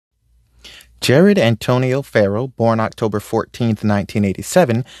Jared Antonio Farrell, born October 14th,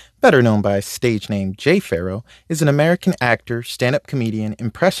 1987, better known by his stage name Jay Farrow, is an American actor, stand-up comedian,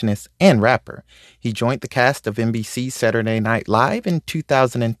 impressionist, and rapper. He joined the cast of NBC's Saturday Night Live in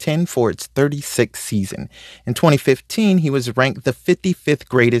 2010 for its 36th season. In 2015, he was ranked the 55th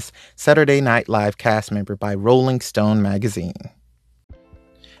greatest Saturday Night Live cast member by Rolling Stone magazine.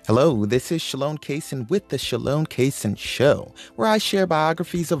 Hello, this is Shalone Kaysen with The Shalone Kaysen Show, where I share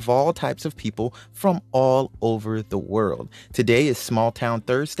biographies of all types of people from all over the world. Today is Small Town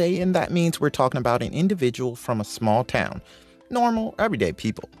Thursday, and that means we're talking about an individual from a small town. Normal, everyday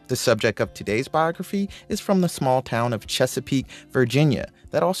people. The subject of today's biography is from the small town of Chesapeake, Virginia.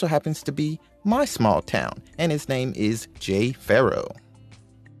 That also happens to be my small town, and his name is Jay Farrow.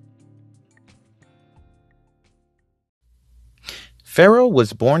 Farrow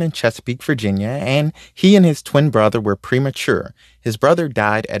was born in Chesapeake, Virginia, and he and his twin brother were premature. His brother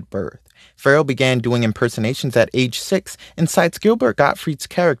died at birth. Farrow began doing impersonations at age 6 and cites Gilbert Gottfried's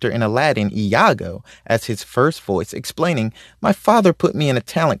character in Aladdin, Iago, as his first voice, explaining, "My father put me in a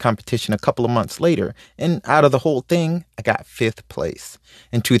talent competition a couple of months later, and out of the whole thing, I got 5th place."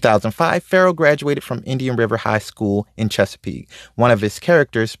 In 2005, Farrow graduated from Indian River High School in Chesapeake. One of his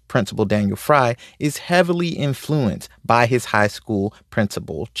characters, Principal Daniel Fry, is heavily influenced by his high school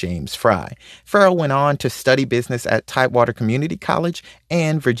principal, James Fry. Farrow went on to study business at Tidewater Community College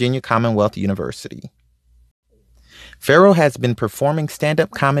and Virginia Commonwealth University. Farrow has been performing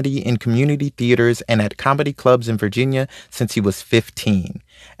stand-up comedy in community theaters and at comedy clubs in Virginia since he was 15.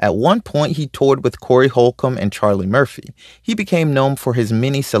 At one point, he toured with Corey Holcomb and Charlie Murphy. He became known for his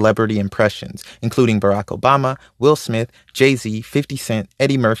many celebrity impressions, including Barack Obama, Will Smith, Jay-Z, 50 Cent,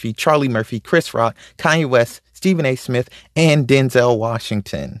 Eddie Murphy, Charlie Murphy, Chris Rock, Kanye West, Stephen A. Smith, and Denzel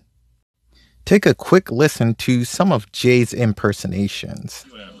Washington. Take a quick listen to some of Jay's impersonations.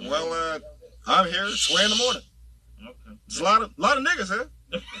 Well, I'm here at Sway in the morning. There's a lot of niggas here.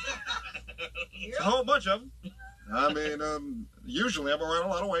 It's a whole bunch of them. I mean, usually I'm around a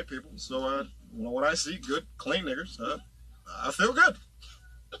lot of white people, so when I see good, clean niggers, I feel good.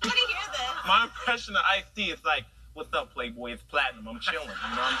 I want to hear this. My impression of Ice-T is like, "What's up, Playboy? It's platinum. I'm chilling." You know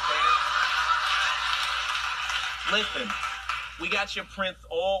what I'm saying? Listen, we got your prints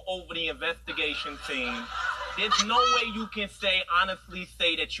all over the investigation team. There's no way you can honestly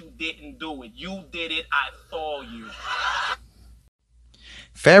say that you didn't do it. You did it. I saw you.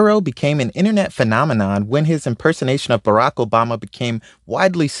 Farrow became an internet phenomenon when his impersonation of Barack Obama became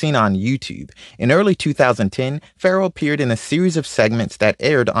widely seen on YouTube. In early 2010, Farrow appeared in a series of segments that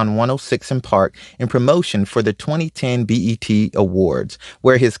aired on 106 & Park in promotion for the 2010 BET Awards,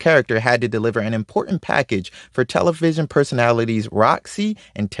 where his character had to deliver an important package for television personalities Roxy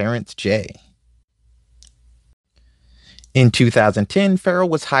and Terrence J. In 2010, Farrow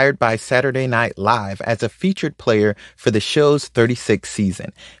was hired by Saturday Night Live as a featured player for the show's 36th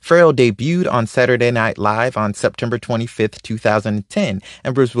season. Farrow debuted on Saturday Night Live on September 25th, 2010,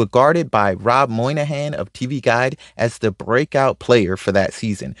 and was regarded by Rob Moynihan of TV Guide as the breakout player for that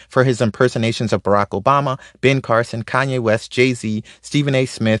season for his impersonations of Barack Obama, Ben Carson, Kanye West, Jay-Z, Stephen A.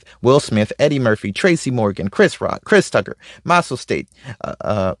 Smith, Will Smith, Eddie Murphy, Tracy Morgan, Chris Rock, Chris Tucker, Michael Strahan,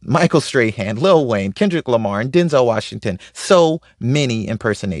 Lil Wayne, Kendrick Lamar, and Denzel Washington. So many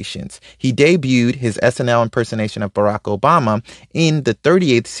impersonations. He debuted his SNL impersonation of Barack Obama in the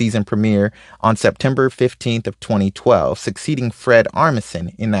 38th season premiere on September 15th of 2012, succeeding Fred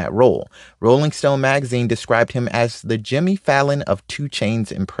Armisen in that role. Rolling Stone magazine described him as the Jimmy Fallon of 2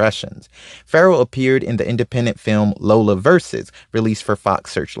 Chainz impressions. Farrow appeared in the independent film Lola Versus, released for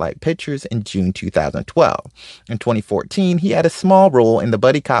Fox Searchlight Pictures in June 2012. In 2014, he had a small role in the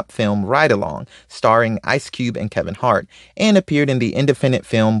buddy cop film Ride Along, starring Ice Cube and Kevin Hart, and appeared in the independent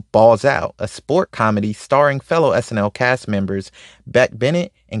film Balls Out, a sport comedy starring fellow SNL cast members Beck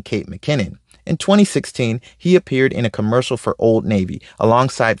Bennett and Kate McKinnon. In 2016, he appeared in a commercial for Old Navy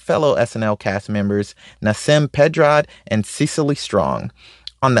alongside fellow SNL cast members Nassim Pedrad and Cecily Strong.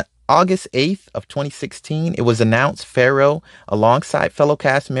 On the August 8th of 2016, it was announced Farrow, alongside fellow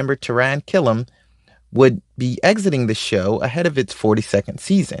cast member Taran Killam, would be exiting the show ahead of its 42nd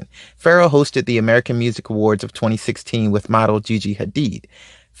season. Farrow hosted the American Music Awards of 2016 with model Gigi Hadid.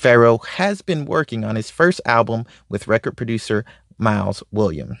 Farrow has been working on his first album with record producer Miles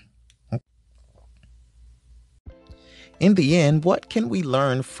Williams. In the end, what can we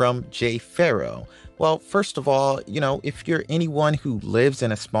learn from Jay Farrow? Well, first of all, if you're anyone who lives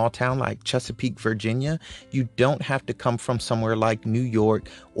in a small town like Chesapeake, Virginia, you don't have to come from somewhere like New York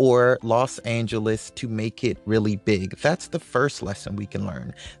or Los Angeles to make it really big. That's the first lesson we can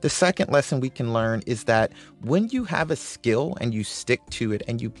learn. The second lesson we can learn is that when you have a skill and you stick to it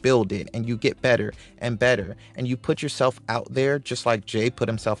and you build it and you get better and better and you put yourself out there, just like Jay put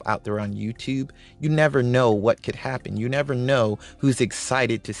himself out there on YouTube, you never know what could happen. You never know who's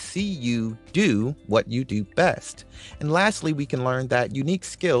excited to see you do what you do best. And lastly, we can learn that unique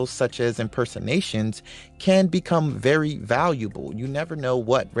skills such as impersonations can become very valuable. You never know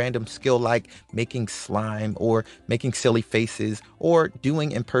what random skill like making slime or making silly faces or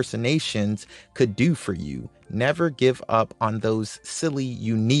doing impersonations could do for you. Never give up on those silly,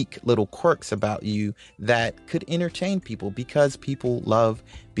 unique little quirks about you that could entertain people, because people love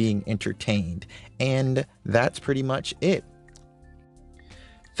being entertained. And that's pretty much it.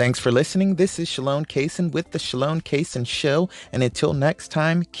 Thanks for listening. This is Shalone Kaysen with the Shalone Kaysen Show. And until next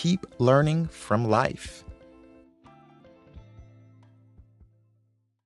time, keep learning from life.